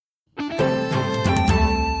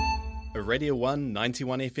a Radio 1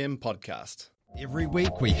 91 FM podcast. Every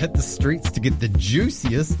week we hit the streets to get the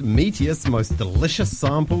juiciest, meatiest, most delicious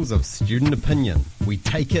samples of student opinion. We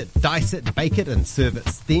take it, dice it, bake it and serve it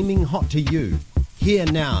steaming hot to you. Here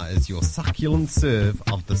now is your succulent serve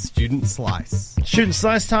of the Student Slice. Student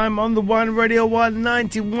Slice time on the One Radio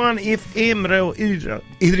 191 FM. Reo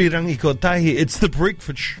irirangi kotahi. It's the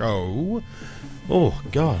Breakfast Show. Oh,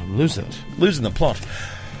 God, I'm losing the plot.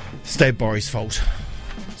 It's Dave Borry's fault.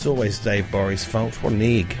 It's always Dave Borry's fault. What an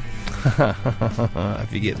egg. I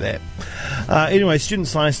forget that. Anyway, Student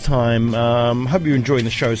Slice time. Hope you're enjoying the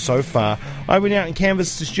show so far. I went out and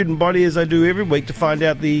canvassed the student body as I do every week to find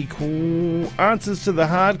out the answers to the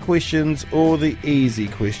hard questions or the easy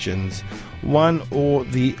questions. One or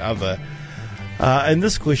the other. And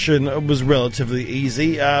this question was relatively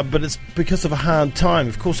easy, but it's because of a hard time.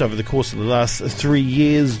 Of course, over the course of the last 3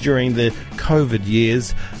 years during the COVID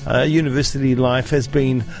years, university life has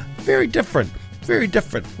been very different. Very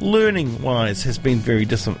different. Learning-wise has been very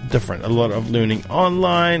different. A lot of learning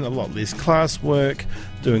online, a lot less classwork,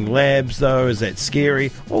 doing labs though, is that scary?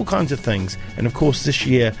 All kinds of things. And of course this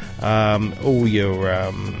year, all your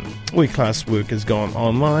classwork has gone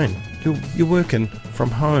online. You're working from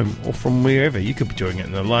home or from wherever. You could be doing it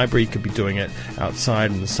in the library, you could be doing it outside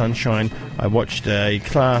in the sunshine. I watched a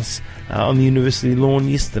class on the university lawn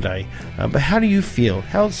yesterday. But how do you feel?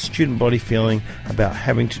 How's the student body feeling about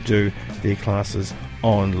having to do their classes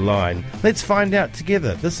online? Let's find out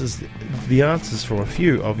together. This is the answers from a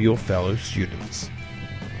few of your fellow students.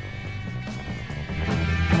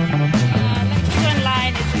 Lectures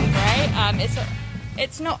online isn't great.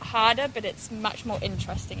 It's not harder, but it's much more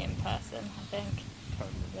interesting in person, I think.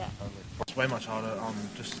 Yeah. It's way much harder.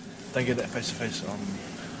 Just don't get that face-to-face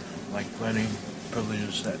like learning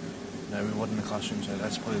privileges that we would in the classroom. So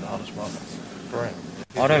that's probably the hardest part. Right.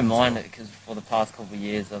 I don't mind it because for the past couple of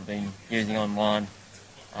years I've been using online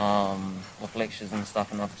with lectures and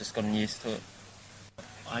stuff, and I've just gotten used to it.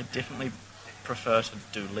 I definitely prefer to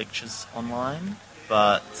do lectures online,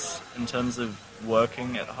 but in terms of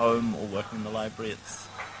working at home or working in the library, it's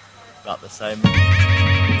about the same.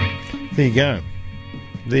 There you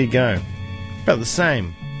go. About the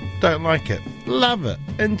same. Don't like it. Love it.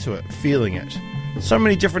 Into it. Feeling it. So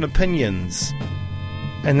many different opinions.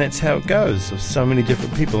 And that's how it goes, with so many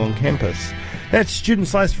different people on campus. That's Student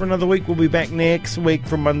Slice for another week. We'll be back next week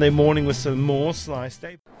from Monday morning with some more Slice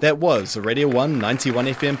Day. That was a Radio 1 91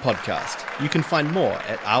 FM podcast. You can find more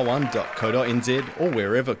at r1.co.nz or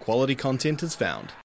wherever quality content is found.